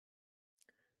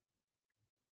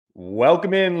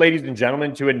Welcome in, ladies and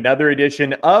gentlemen, to another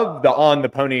edition of the On the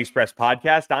Pony Express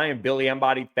podcast. I am Billy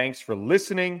Embody. Thanks for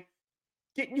listening.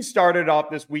 Getting you started off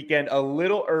this weekend a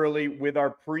little early with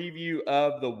our preview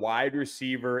of the wide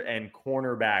receiver and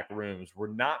cornerback rooms. We're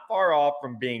not far off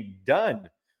from being done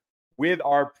with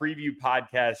our preview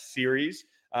podcast series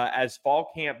as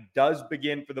fall camp does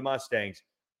begin for the Mustangs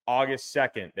August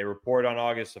 2nd. They report on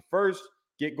August the 1st.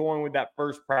 Get going with that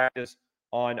first practice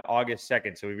on August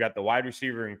 2nd. So we've got the wide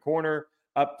receiver and corner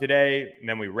up today, and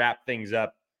then we wrap things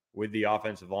up with the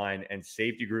offensive line and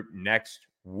safety group next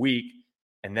week.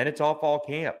 And then it's all fall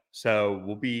camp. So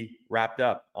we'll be wrapped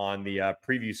up on the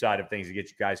preview side of things to get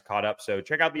you guys caught up. So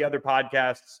check out the other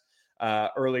podcasts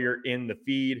earlier in the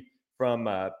feed from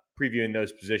previewing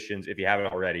those positions if you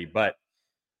haven't already. But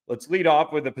let's lead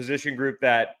off with a position group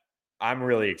that I'm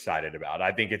really excited about.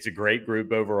 I think it's a great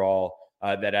group overall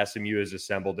that SMU has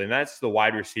assembled, and that's the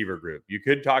wide receiver group. You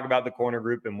could talk about the corner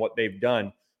group and what they've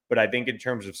done, but I think in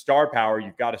terms of star power,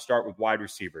 you've got to start with wide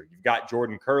receiver. You've got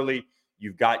Jordan Curley.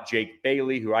 You've got Jake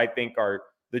Bailey, who I think are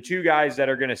the two guys that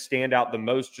are going to stand out the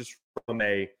most just from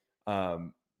a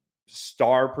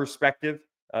star perspective,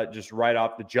 just right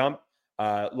off the jump.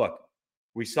 Look,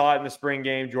 we saw it in the spring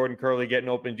game, Jordan Curley getting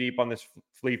open deep on this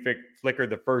flea flicker,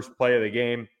 the first play of the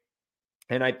game.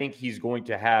 And I think he's going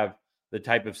to have the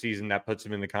type of season that puts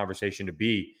him in the conversation to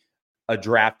be a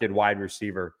drafted wide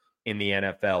receiver in the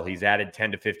NFL. He's added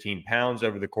 10 to 15 pounds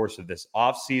over the course of this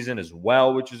offseason as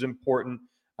well, which is important.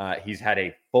 He's had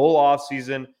a full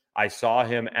offseason. I saw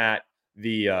him at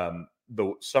the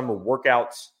summer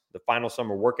workouts, the final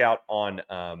summer workout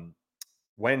on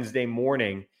Wednesday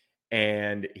morning,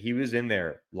 and he was in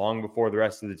there long before the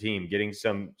rest of the team, getting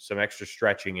some extra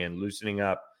stretching in, loosening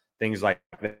up, things like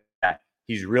that.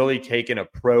 He's really taken a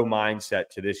pro mindset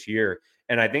to this year.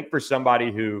 And I think for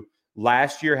somebody who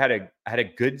last year had a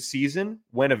good season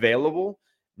when available,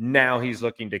 now he's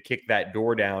looking to kick that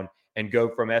door down and go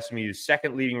from SMU's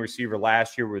second leading receiver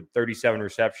last year with 37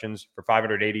 receptions for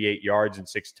 588 yards and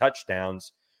 6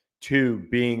 touchdowns to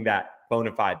being that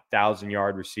bona fide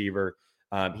 1,000-yard receiver.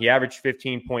 He averaged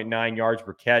 15.9 yards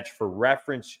per catch. For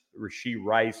reference, Rashee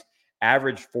Rice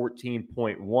averaged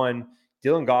 14.1.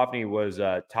 Dylan Goffney was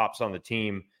tops on the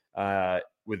team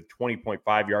with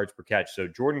 20.5 yards per catch. So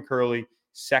Jordan Curley,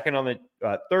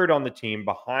 third on the team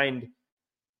behind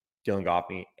Dylan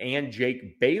Goffney and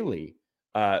Jake Bailey,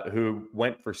 who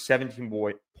went for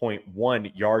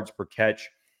 17.1 yards per catch.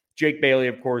 Jake Bailey,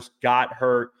 of course, got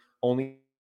hurt, only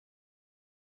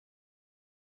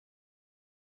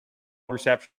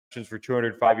receptions for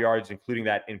 205 yards, including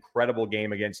that incredible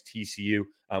game against TCU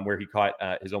where he caught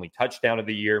his only touchdown of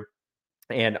the year.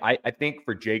 And I think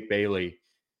for Jake Bailey,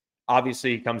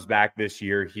 obviously he comes back this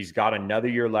year. He's got another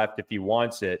year left if he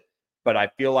wants it. But I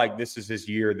feel like this is his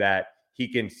year that he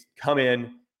can come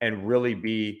in and really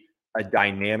be a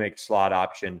dynamic slot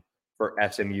option for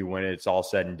SMU when it's all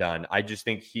said and done. I just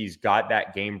think he's got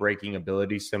that game-breaking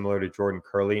ability similar to Jordan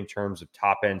Curley in terms of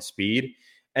top-end speed.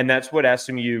 And that's what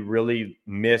SMU really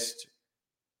missed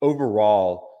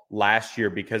overall last year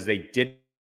because they didn't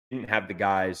have the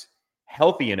guys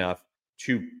healthy enough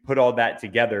to put all that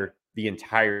together the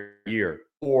entire year.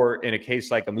 Or in a case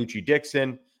like Amuchi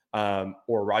Dixon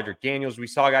or Roger Daniels, we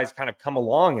saw guys kind of come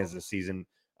along as the season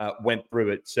went through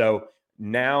it. So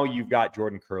now you've got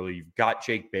Jordan Curley, you've got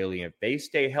Jake Bailey. And if they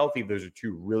stay healthy, those are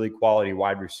two really quality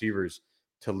wide receivers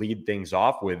to lead things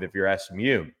off with if you're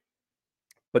SMU.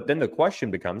 But then the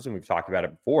question becomes, and we've talked about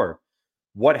it before,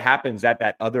 what happens at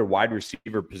that other wide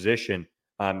receiver position,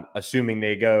 assuming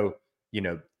they go,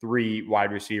 3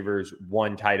 wide receivers,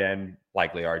 1 tight end,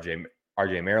 likely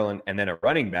RJ Maryland, and then a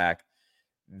running back.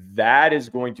 That is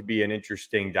going to be an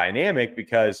interesting dynamic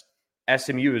because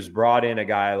SMU has brought in a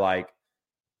guy like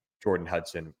Jordan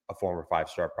Hudson, a former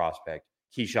 5-star prospect,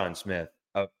 Keyshawn Smith,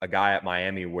 a guy at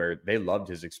Miami where they loved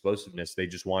his explosiveness. They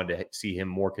just wanted to see him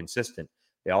more consistent.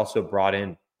 They also brought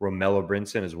in Romello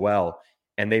Brinson as well.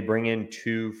 And they bring in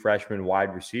 2 freshman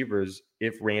wide receivers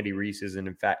if Randy Reese is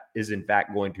in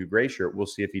fact going to gray shirt. We'll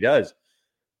see if he does.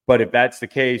 But if that's the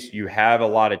case, you have a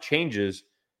lot of changes,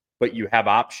 but you have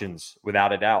options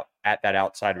without a doubt at that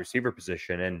outside receiver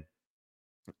position. And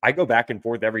I go back and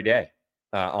forth every day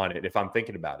on it if I'm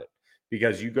thinking about it.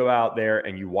 Because you go out there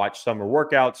and you watch summer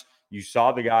workouts, you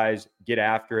saw the guys get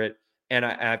after it. And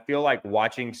I feel like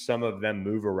watching some of them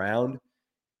move around,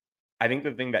 I think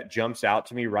the thing that jumps out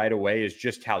to me right away is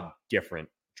just how different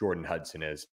Jordan Hudson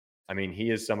is. I mean, he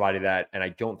is somebody that, and I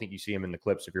don't think you see him in the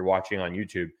clips if you're watching on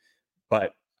YouTube,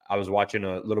 but I was watching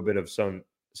a little bit of some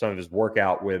of his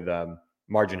workout with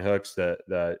Margin Hooks,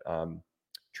 the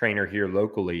trainer here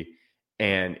locally.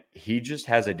 And he just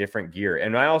has a different gear.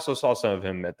 And I also saw some of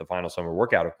him at the final summer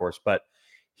workout, of course, but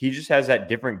he just has that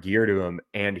different gear to him.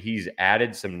 And he's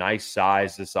added some nice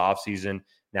size this offseason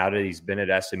now that he's been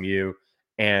at SMU.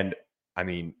 And I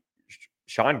mean,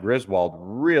 Sean Griswold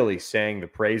really sang the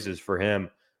praises for him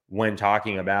when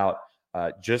talking about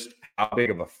just how big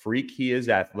of a freak he is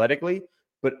athletically,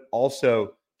 but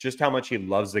also just how much he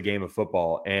loves the game of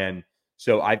football. And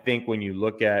so I think when you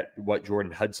look at what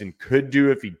Jordan Hudson could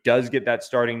do if he does get that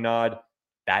starting nod,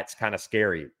 that's kind of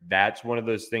scary. That's one of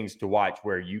those things to watch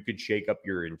where you could shake up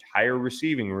your entire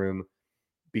receiving room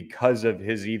because of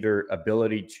his either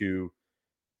ability to,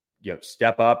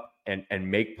 step up and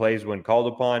make plays when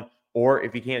called upon, or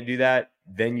if he can't do that,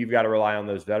 then you've got to rely on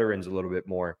those veterans a little bit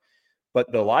more.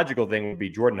 But the logical thing would be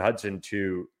Jordan Hudson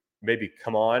to maybe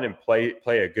come on and play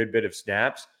a good bit of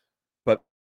snaps, but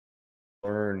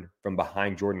learn from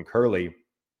behind Jordan Curley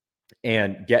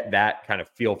and get that kind of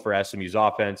feel for SMU's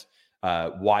offense,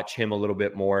 watch him a little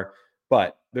bit more.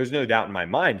 But there's no doubt in my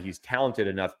mind he's talented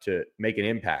enough to make an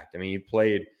impact. I mean, he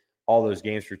played all those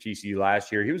games for TCU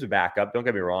last year. He was a backup, don't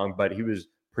get me wrong, but he was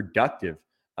productive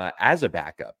as a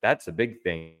backup. That's a big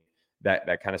thing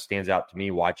that kind of stands out to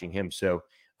me watching him. So,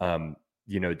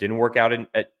 it didn't work out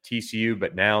at TCU,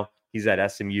 but now he's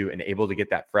at SMU and able to get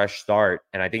that fresh start.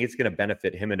 And I think it's going to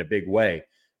benefit him in a big way.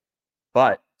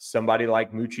 But somebody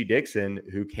like Moochie Dixon,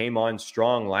 who came on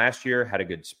strong last year, had a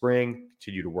good spring,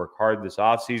 continued to work hard this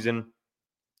offseason,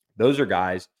 those are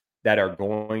guys that are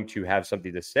going to have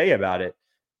something to say about it,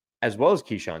 as well as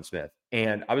Keyshawn Smith.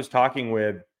 And I was talking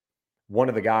with one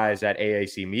of the guys at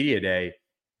AAC Media Day,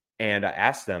 and I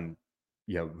asked them,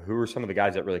 who are some of the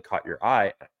guys that really caught your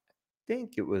eye? I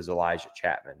think it was Elijah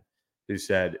Chapman, who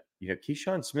said,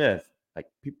 Keyshawn Smith, like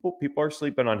people are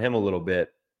sleeping on him a little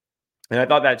bit. And I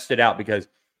thought that stood out because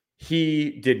he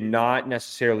did not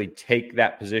necessarily take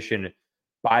that position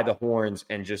by the horns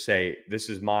and just say, this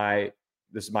is my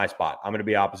spot. I'm going to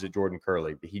be opposite Jordan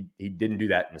Curley. He didn't do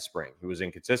that in the spring. He was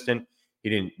inconsistent. He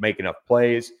didn't make enough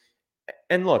plays.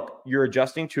 And look, you're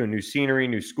adjusting to a new scenery,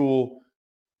 new school,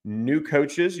 new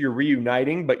coaches. You're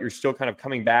reuniting, but you're still kind of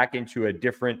coming back into a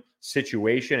different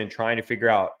situation and trying to figure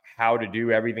out how to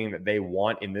do everything that they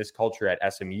want in this culture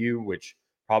at SMU, which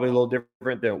probably a little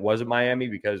different than it was at Miami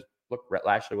because, look, Rhett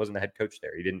Lashley wasn't the head coach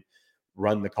there. He didn't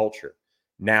run the culture.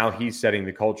 Now he's setting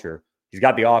the culture. He's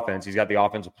got the offense. He's got the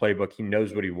offensive playbook. He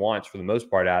knows what he wants for the most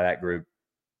part out of that group.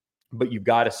 But you've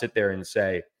got to sit there and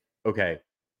say, okay,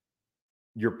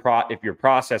 if you're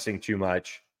processing too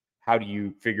much, how do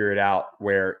you figure it out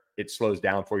where it slows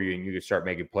down for you and you can start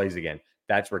making plays again?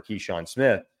 That's where Keyshawn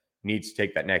Smith needs to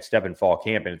take that next step in fall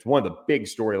camp. And it's one of the big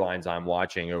storylines I'm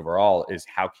watching overall is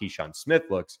how Keyshawn Smith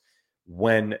looks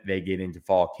when they get into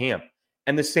fall camp.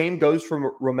 And the same goes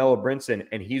for Romello Brinson.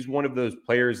 And he's one of those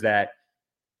players that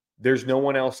there's no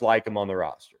one else like him on the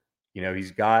roster.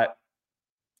 He's got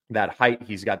that height.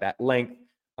 He's got that length.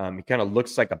 He kind of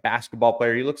looks like a basketball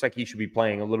player. He looks like he should be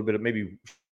playing a little bit of maybe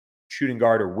shooting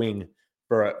guard or wing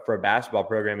for a basketball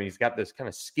program. And he's got this kind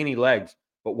of skinny legs.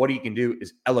 But what he can do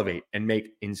is elevate and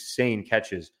make insane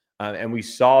catches. And we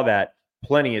saw that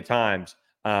plenty of times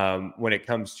when it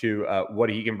comes to what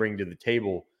he can bring to the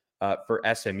table for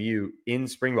SMU in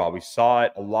spring ball. We saw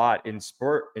it a lot in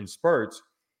spurts.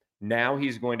 Now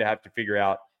he's going to have to figure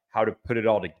out how to put it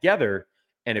all together.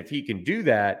 And if he can do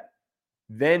that,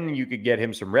 then you could get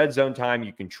him some red zone time.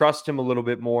 You can trust him a little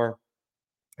bit more.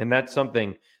 And that's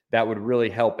something that would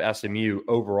really help SMU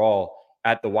overall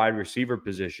at the wide receiver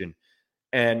position.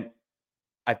 And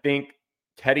I think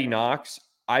Teddy Knox,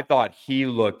 I thought he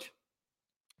looked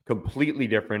completely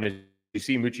different. As you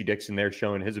see Moochie Dixon there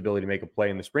showing his ability to make a play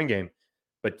in the spring game.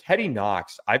 But Teddy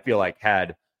Knox, I feel like,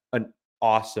 had an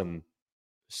awesome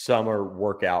summer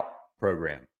workout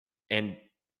program. And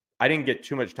I didn't get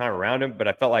too much time around him, but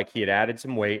I felt like he had added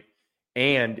some weight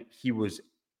and he was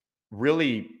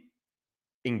really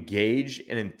engaged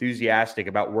and enthusiastic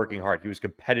about working hard. He was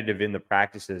competitive in the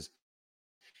practices.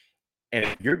 And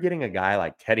if you're getting a guy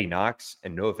like Teddy Knox,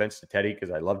 and no offense to Teddy,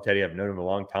 because I love Teddy, I've known him a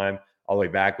long time, all the way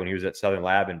back when he was at Southern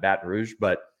Lab in Baton Rouge,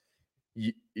 but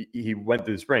he went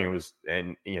through the spring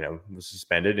and was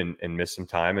suspended and missed some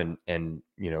time and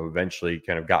eventually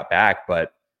kind of got back.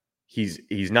 But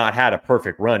he's not had a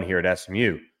perfect run here at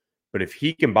SMU. But if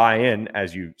he can buy in,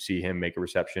 as you see him make a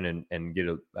reception and get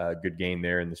a good game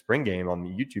there in the spring game on the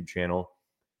YouTube channel,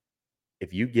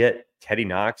 if you get Teddy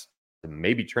Knox to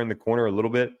maybe turn the corner a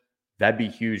little bit, that'd be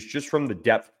huge just from the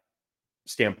depth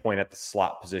standpoint at the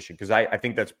slot position. Because I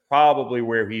think that's probably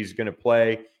where he's going to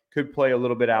play. Could play a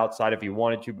little bit outside if he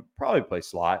wanted to, but probably play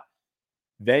slot.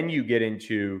 Then you get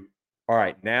into, all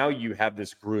right, now you have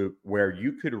this group where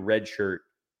you could redshirt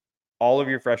all of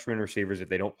your freshman receivers if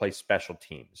they don't play special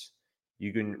teams.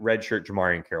 You can redshirt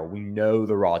Jamarian Carroll. We know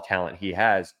the raw talent he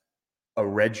has. A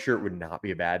redshirt would not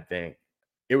be a bad thing.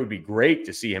 It would be great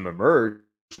to see him emerge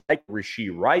like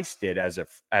Rashee Rice did as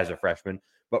a freshman,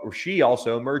 but Rashee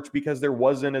also emerged because there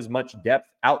wasn't as much depth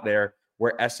out there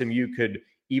where SMU could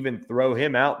even throw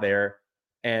him out there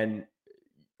and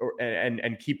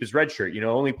keep his red shirt,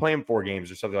 only play him 4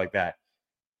 games or something like that.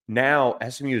 Now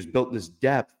SMU has built this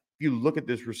depth. If you look at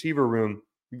this receiver room,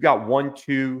 you've got 1,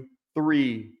 2,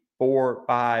 3, 4,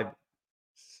 5,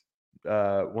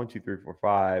 1, 2, 3, 4,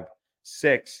 5,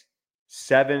 6,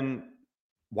 7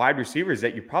 wide receivers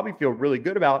that you probably feel really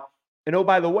good about. And oh,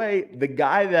 by the way, the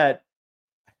guy that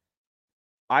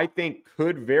I think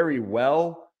could very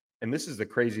well, and this is the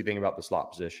crazy thing about the slot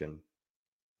position,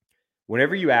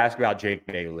 whenever you ask about Jake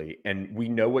Bailey, and we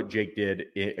know what Jake did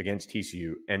against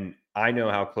TCU, and I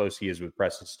know how close he is with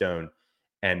Preston Stone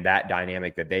and that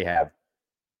dynamic that they have,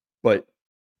 but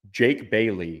Jake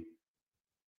Bailey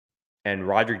and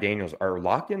Roderick Daniels are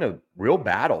locked in a real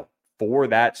battle for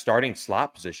that starting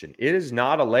slot position. It is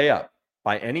not a layup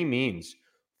by any means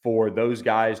for those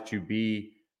guys to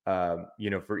be,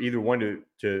 for either one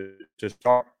to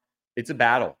start. It's a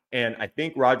battle. And I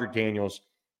think Roderick Daniels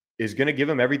is going to give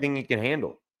him everything he can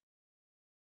handle.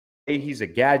 He's a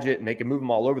gadget and they can move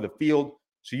him all over the field.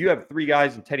 So you have 3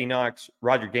 guys in Teddy Knox,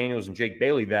 Roderick Daniels, and Jake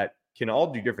Bailey that can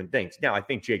all do different things. Now, I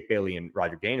think Jake Bailey and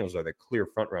Roderick Daniels are the clear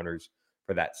front runners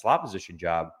for that slot position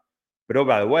job. But oh,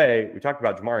 by the way, we talked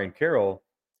about Jamarian Carroll.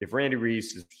 If Randy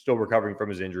Reese is still recovering from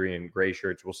his injury and gray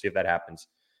shirts, we'll see if that happens.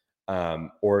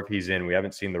 Or if he's in, we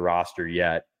haven't seen the roster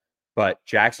yet. But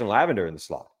Jackson Lavender in the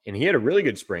slot. And he had a really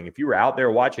good spring. If you were out there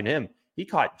watching him, he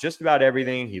caught just about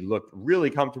everything. He looked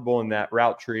really comfortable in that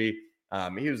route tree.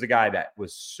 He was the guy that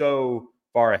was so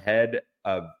far ahead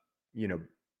of,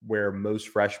 where most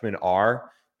freshmen are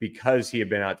because he had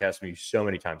been out to SMU so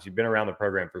many times. He'd been around the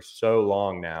program for so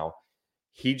long now.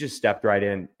 He just stepped right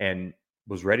in and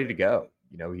was ready to go.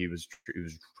 He was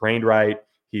trained right.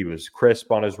 He was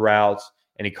crisp on his routes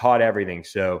and he caught everything.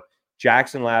 So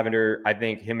Jackson Lavender, I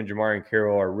think him and Jamarian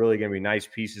Carroll are really going to be nice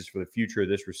pieces for the future of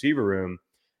this receiver room.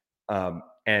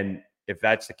 And if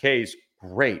that's the case,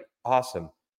 great,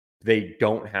 awesome. They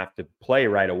don't have to play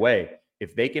right away.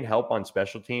 If they can help on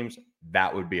special teams,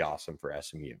 that would be awesome for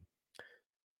SMU.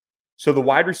 So the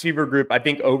wide receiver group, I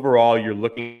think overall you're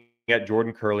looking at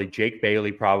Jordan Curley, Jake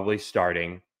Bailey probably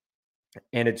starting,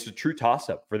 and it's a true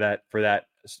toss-up for that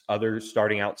other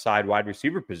starting outside wide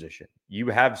receiver position. You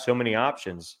have so many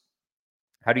options.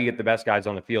 How do you get the best guys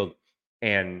on the field?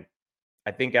 And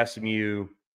I think SMU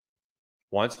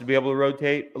wants to be able to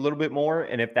rotate a little bit more.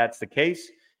 And if that's the case,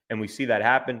 and we see that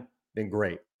happen, then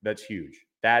great. That's huge.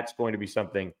 That's going to be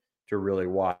something to really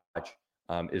watch,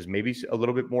 is maybe a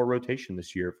little bit more rotation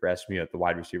this year for SMU at the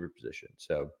wide receiver position.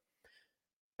 So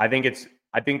I think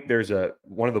there's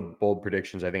one of the bold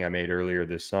predictions I think I made earlier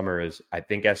this summer is I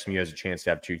think SMU has a chance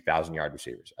to have 2,000-yard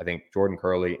receivers. I think Jordan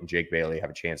Curley and Jake Bailey have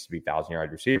a chance to be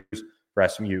 1,000-yard receivers for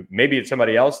SMU. Maybe it's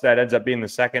somebody else that ends up being the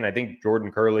second. I think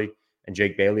Jordan Curley and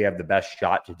Jake Bailey have the best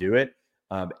shot to do it.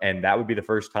 And that would be the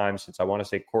first time since I want to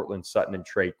say Cortland Sutton and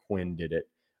Trey Quinn did it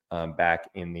back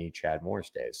in the Chad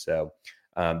Morris days. So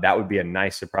that would be a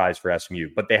nice surprise for SMU.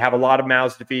 But they have a lot of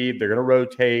mouths to feed. They're going to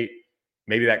rotate.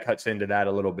 Maybe that cuts into that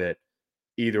a little bit.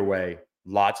 Either way,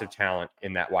 lots of talent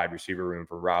in that wide receiver room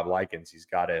for Rob Likens. He's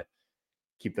got to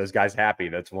keep those guys happy.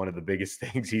 That's one of the biggest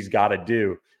things he's got to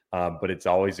do. But it's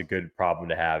always a good problem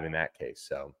to have in that case.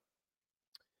 So,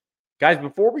 guys,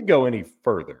 before we go any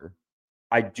further,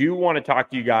 I do want to talk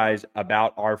to you guys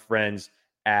about our friends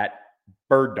at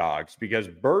Bird Dogs, because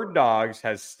Bird Dogs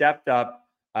has stepped up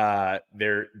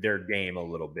their game a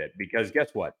little bit. Because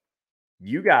guess what?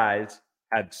 You guys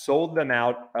had sold them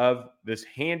out of this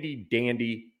handy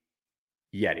dandy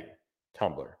Yeti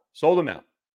tumbler. Sold them out.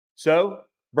 So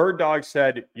Bird Dogs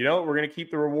said, we're going to keep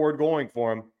the reward going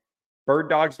for them.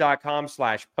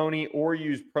 birddogs.com/pony or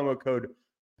use promo code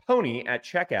PONY at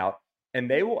checkout,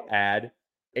 and they will add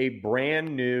a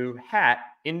brand new hat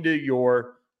into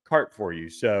your cart for you.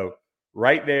 So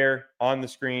right there on the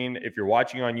screen, if you're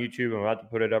watching on YouTube, I'm about to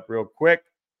put it up real quick.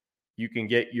 You can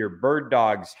get your Bird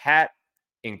Dogs hat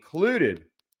included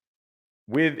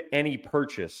with any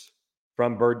purchase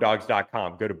from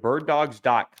birddogs.com. Go to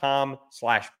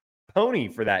birddogs.com/pony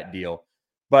for that deal.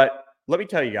 But let me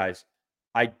tell you guys,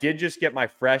 I did just get my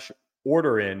fresh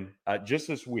order in just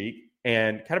this week,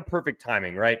 and kind of perfect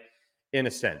timing, right? In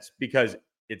a sense, because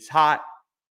it's hot,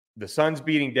 the sun's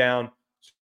beating down.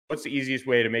 What's the easiest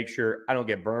way to make sure I don't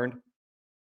get burned?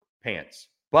 Pants.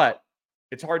 But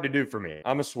It's hard to do for me.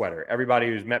 I'm a sweater. Everybody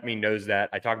who's met me knows that.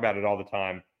 I talk about it all the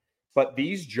time. But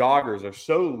these joggers are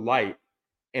so light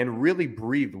and really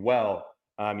breathe well.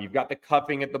 You've got the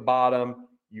cuffing at the bottom.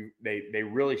 They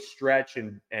really stretch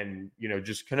and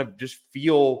just kind of just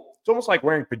feel. It's almost like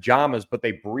wearing pajamas, but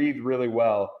they breathe really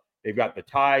well. They've got the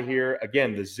tie here.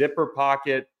 Again, the zipper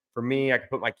pocket for me. I can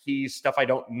put my keys, stuff I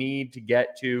don't need to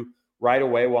get to right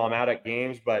away while I'm out at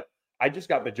games. But I just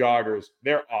got the joggers.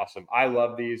 They're awesome. I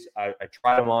love these. I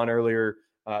tried them on earlier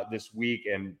this week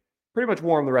and pretty much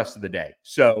wore them the rest of the day.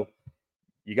 So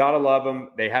you got to love them.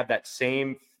 They have that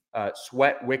same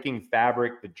sweat wicking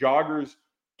fabric. The joggers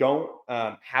don't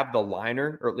have the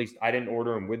liner, or at least I didn't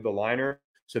order them with the liner.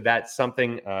 So that's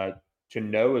something to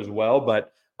know as well.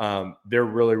 But they're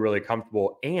really, really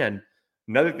comfortable. And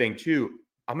another thing too,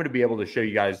 I'm going to be able to show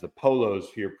you guys the polos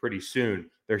here pretty soon.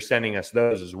 They're sending us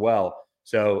those as well.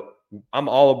 So I'm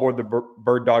all aboard the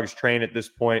Bird Dogs train at this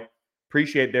point.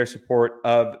 Appreciate their support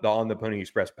of the On the Pony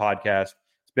Express podcast.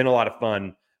 It's been a lot of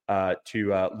fun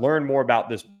to learn more about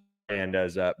this brand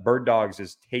as Bird Dogs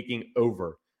is taking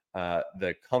over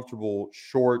the comfortable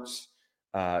shorts,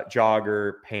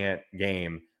 jogger, pant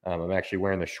game. I'm actually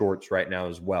wearing the shorts right now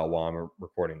as well while I'm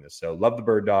recording this. So love the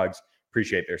Bird Dogs.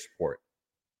 Appreciate their support.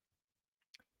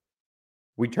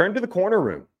 We turn to the corner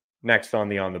room next on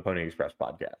the Pony Express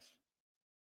podcast.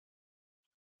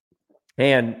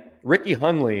 And Ricky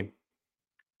Hundley,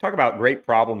 talk about great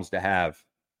problems to have.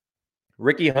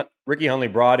 Ricky Hundley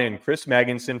brought in Chris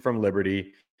Megginson from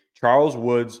Liberty, Charles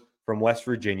Woods from West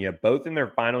Virginia, both in their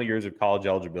final years of college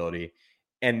eligibility.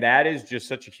 And that is just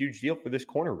such a huge deal for this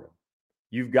corner room.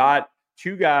 You've got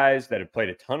two guys that have played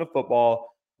a ton of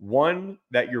football, one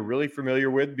that you're really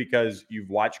familiar with because you've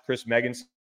watched Chris Megginson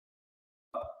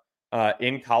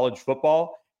in college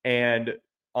football. And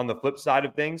on the flip side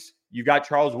of things, you've got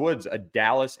Charles Woods, a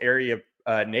Dallas area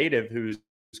native who's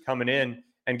coming in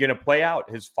and going to play out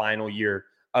his final year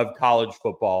of college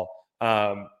football.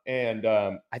 I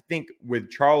think with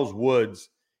Charles Woods,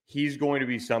 he's going to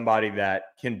be somebody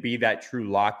that can be that true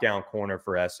lockdown corner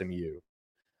for SMU.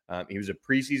 He was a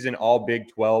preseason all Big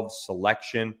 12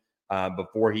 selection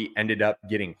before he ended up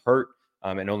getting hurt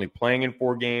and only playing in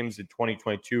 4 games in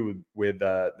 2022 with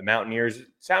the Mountaineers. It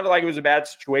sounded like it was a bad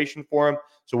situation for him.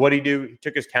 So what did he do? He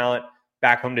took his talent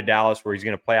back home to Dallas where he's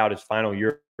going to play out his final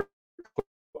year of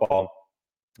football.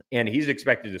 And he's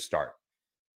expected to start.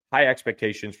 High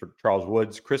expectations for Charles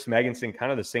Woods. Chris Megginson,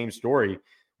 kind of the same story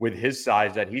with his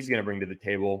size that he's going to bring to the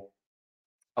table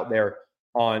out there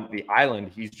on the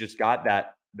island. He's just got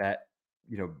that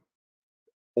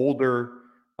older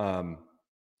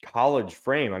college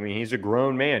frame. I mean, he's a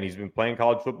grown man. He's been playing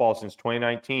college football since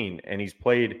 2019, and he's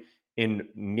played in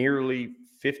nearly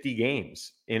 50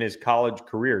 games in his college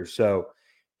career. So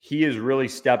he has really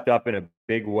stepped up in a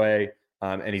big way.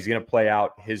 And he's going to play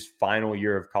out his final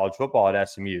year of college football at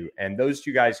SMU. And those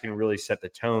two guys can really set the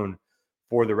tone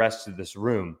for the rest of this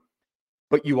room.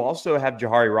 But you also have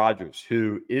Jahari Rogers,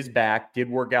 who is back, did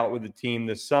work out with the team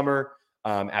this summer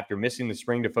after missing the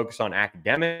spring to focus on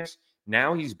academics.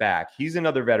 Now he's back. He's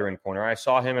another veteran corner. I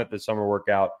saw him at the summer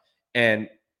workout, and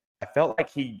I felt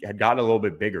like he had gotten a little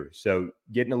bit bigger. So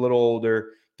getting a little older,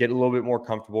 getting a little bit more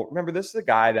comfortable. Remember, this is a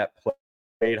guy that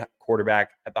played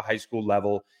quarterback at the high school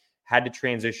level, had to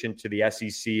transition to the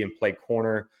SEC and play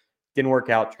corner. Didn't work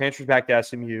out. Transfers back to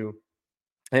SMU.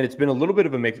 And it's been a little bit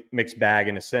of a mixed bag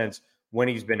in a sense when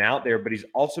he's been out there, but he's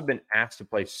also been asked to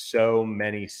play so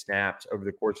many snaps over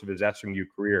the course of his SMU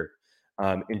career.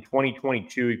 In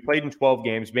 2022, he played in 12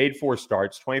 games, made 4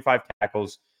 starts, 25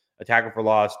 tackles, a tackle for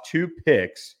loss, 2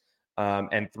 picks,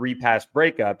 and 3 pass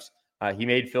breakups. He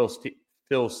made Phil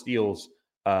Steele's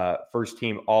first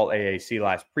team all AAC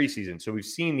last preseason. So we've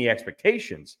seen the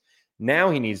expectations.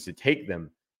 Now he needs to take them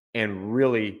and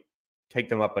really take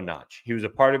them up a notch. He was a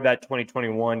part of that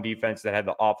 2021 defense that had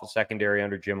the awful secondary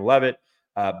under Jim Leavitt,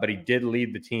 but he did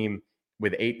lead the team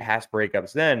with 8 pass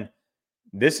breakups then.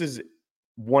 This is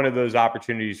one of those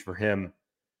opportunities for him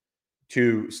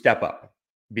to step up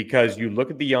because you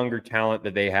look at the younger talent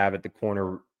that they have at the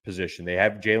corner position. They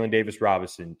have Jalen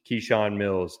Davis-Robinson, Keyshawn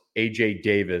Mills, A.J.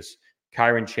 Davis,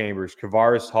 Kyron Chambers,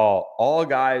 Kavaris Hall, all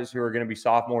guys who are going to be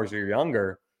sophomores or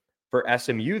younger for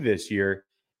SMU this year.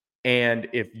 And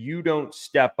if you don't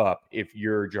step up, if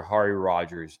you're Jahari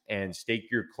Rogers and stake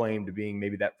your claim to being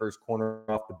maybe that first corner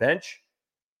off the bench,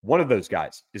 one of those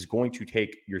guys is going to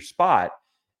take your spot.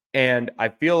 And I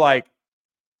feel like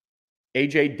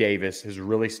AJ Davis has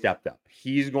really stepped up.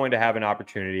 He's going to have an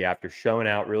opportunity after showing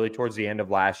out really towards the end of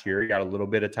last year. He got a little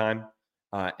bit of time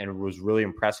and was really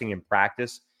impressing in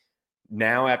practice.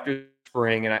 Now after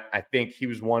spring, and I think he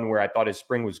was one where I thought his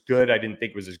spring was good. I didn't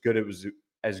think it was as good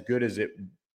as good as it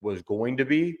was going to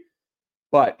be,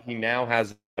 but he now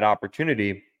has that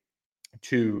opportunity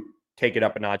to take it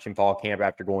up a notch in fall camp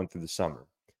after going through the summer.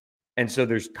 And so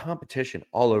there's competition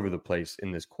all over the place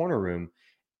in this corner room.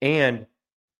 And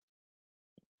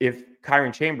if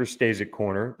Kyron Chambers stays at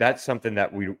corner, that's something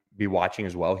that we'd be watching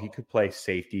as well. He could play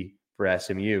safety for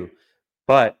SMU.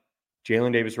 But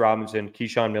Jalen Davis-Robinson,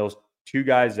 Keyshawn Mills, two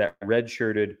guys that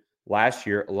redshirted last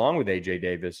year, along with A.J.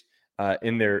 Davis,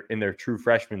 in their true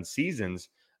freshman seasons.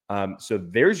 So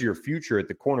there's your future at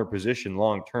the corner position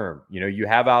long term. You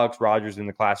have Alex Rogers in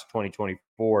the class of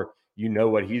 2024. You know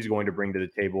what he's going to bring to the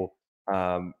table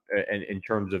and in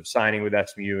terms of signing with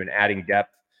SMU and adding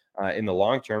depth in the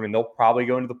long term. And they'll probably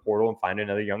go into the portal and find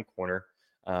another young corner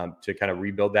to kind of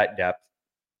rebuild that depth.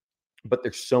 But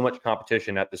there's so much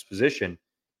competition at this position.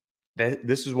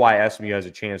 This is why SMU has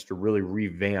a chance to really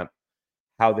revamp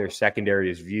how their secondary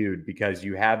is viewed, because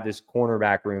you have this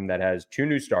cornerback room that has two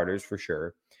new starters for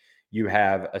sure. You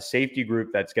have a safety group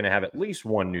that's going to have at least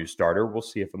one new starter. We'll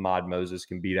see if Ahmad Moses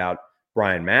can beat out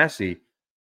Brian Massey.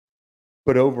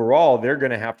 But overall, they're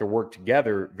going to have to work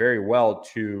together very well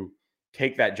to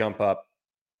take that jump up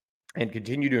and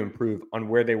continue to improve on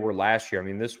where they were last year. I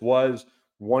mean, this was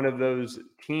one of those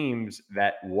teams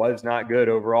that was not good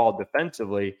overall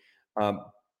defensively.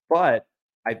 But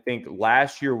I think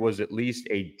last year was at least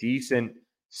a decent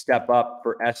step up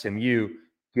for SMU,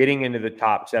 getting into the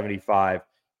top 75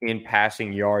 in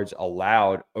passing yards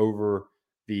allowed over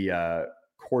the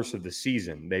course of the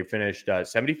season. They finished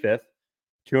 75th,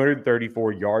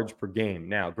 234 yards per game.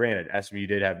 Now, granted, SMU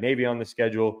did have Navy on the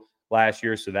schedule last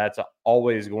year, so that's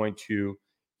always going to,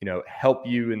 help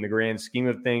you in the grand scheme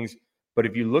of things. But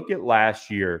if you look at last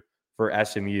year for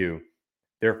SMU,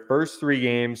 their last three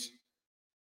games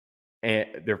of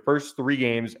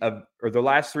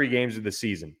the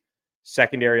season,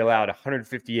 secondary allowed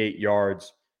 158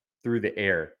 yards through the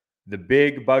air. The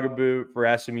big bugaboo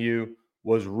for SMU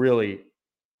was really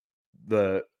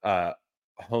the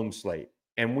home slate.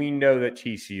 And we know that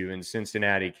TCU and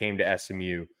Cincinnati came to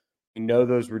SMU. We know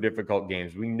those were difficult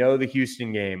games. We know the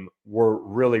Houston game were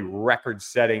really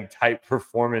record-setting type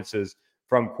performances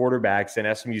from quarterbacks,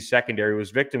 and SMU secondary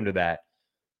was victim to that.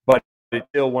 But it's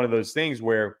still one of those things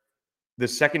where the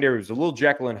secondary was a little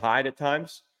Jekyll and Hyde at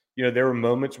times. There were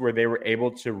moments where they were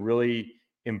able to really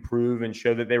improve and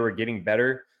show that they were getting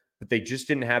better, but they just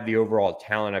didn't have the overall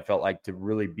talent, I felt like, to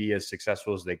really be as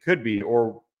successful as they could be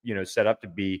or, set up to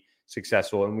be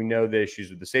successful. And we know the issues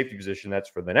with the safety position. That's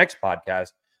for the next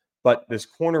podcast. But this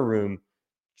corner room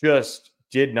just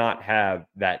did not have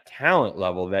that talent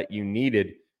level that you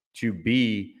needed to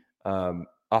be a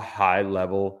high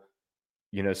level,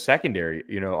 secondary.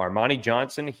 Armani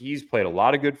Johnson, he's played a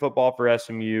lot of good football for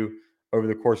SMU over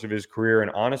the course of his career,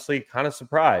 and honestly, kind of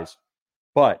surprised.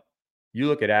 But you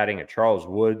look at adding a Charles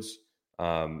Woods,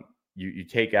 you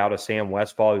take out a Sam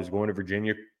Westfall who's going to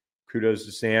Virginia. Kudos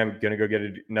to Sam, going to go get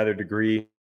another degree.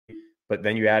 But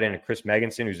then you add in a Chris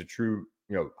Meganson, who's a true,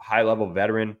 high-level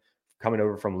veteran coming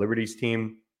over from Liberty's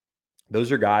team.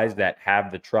 Those are guys that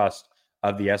have the trust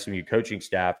of the SMU coaching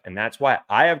staff, and that's why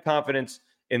I have confidence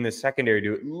in the secondary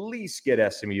to at least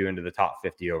get SMU into the top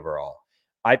 50 overall.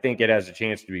 I think it has a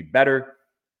chance to be better.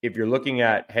 If you're looking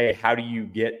at, hey, how do you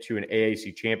get to an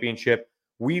AAC championship?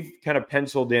 We've kind of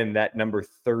penciled in that number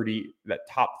 30, that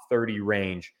top 30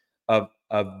 range of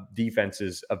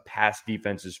defenses, of past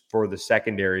defenses for the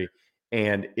secondary.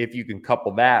 And if you can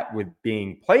couple that with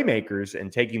being playmakers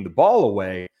and taking the ball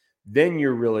away, then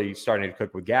you're really starting to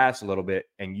cook with gas a little bit,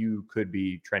 and you could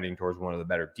be trending towards one of the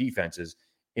better defenses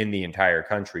in the entire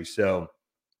country. So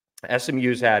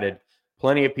SMU's added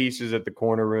plenty of pieces at the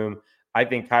corner room. I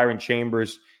think Kyron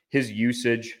Chambers, his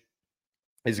usage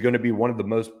is going to be one of the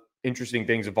most interesting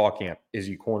things of fall camp. Is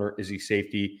he corner? Is he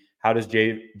safety? How does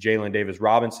Jalen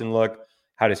Davis-Robinson look?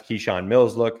 How does Keyshawn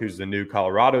Mills look, who's the new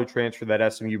Colorado transfer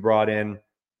that SMU brought in?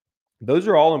 Those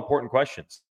are all important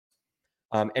questions.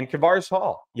 And Kavaris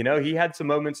Hall, he had some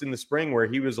moments in the spring where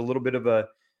he was a little bit of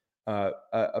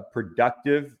a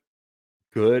productive,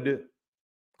 good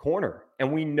corner.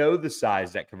 And we know the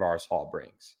size that Kavaris Hall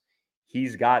brings.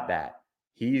 He's got that.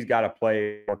 He's got to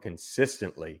play more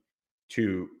consistently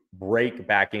to break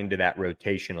back into that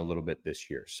rotation a little bit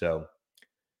this year. So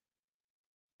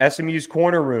SMU's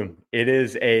corner room, it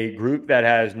is a group that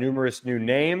has numerous new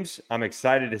names. I'm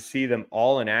excited to see them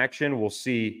all in action. We'll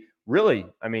see really,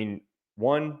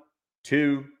 1,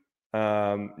 2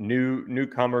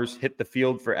 newcomers hit the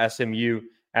field for SMU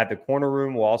at the corner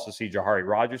room. We'll also see Jahari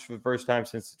Rogers for the first time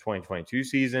since the 2022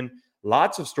 season.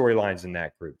 Lots of storylines in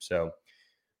that group. So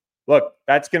Look,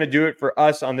 that's going to do it for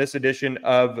us on this edition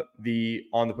of the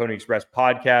On the Pony Express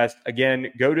podcast.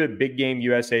 Again, go to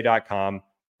biggameusa.com,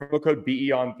 promo code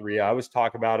BEON3. I always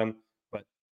talk about them, but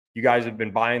you guys have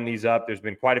been buying these up. There's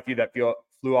been quite a few that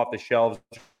flew off the shelves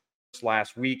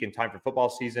last week in time for football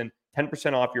season.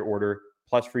 10% off your order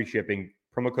plus free shipping.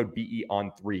 Promo code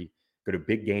BEON3. Go to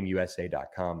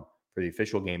biggameusa.com for the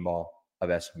official game ball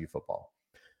of SMU football.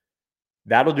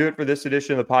 That'll do it for this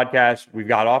edition of the podcast. We've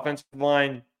got offensive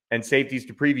line and safeties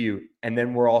to preview, and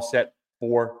then we're all set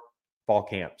for fall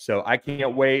camp. So I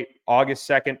can't wait. August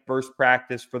 2nd, first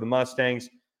practice for the Mustangs.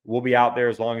 We'll be out there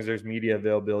as long as there's media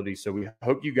availability. So we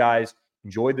hope you guys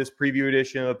enjoyed this preview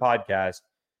edition of the podcast.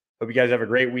 Hope you guys have a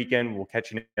great weekend. We'll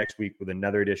catch you next week with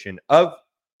another edition of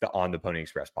the On the Pony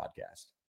Express podcast.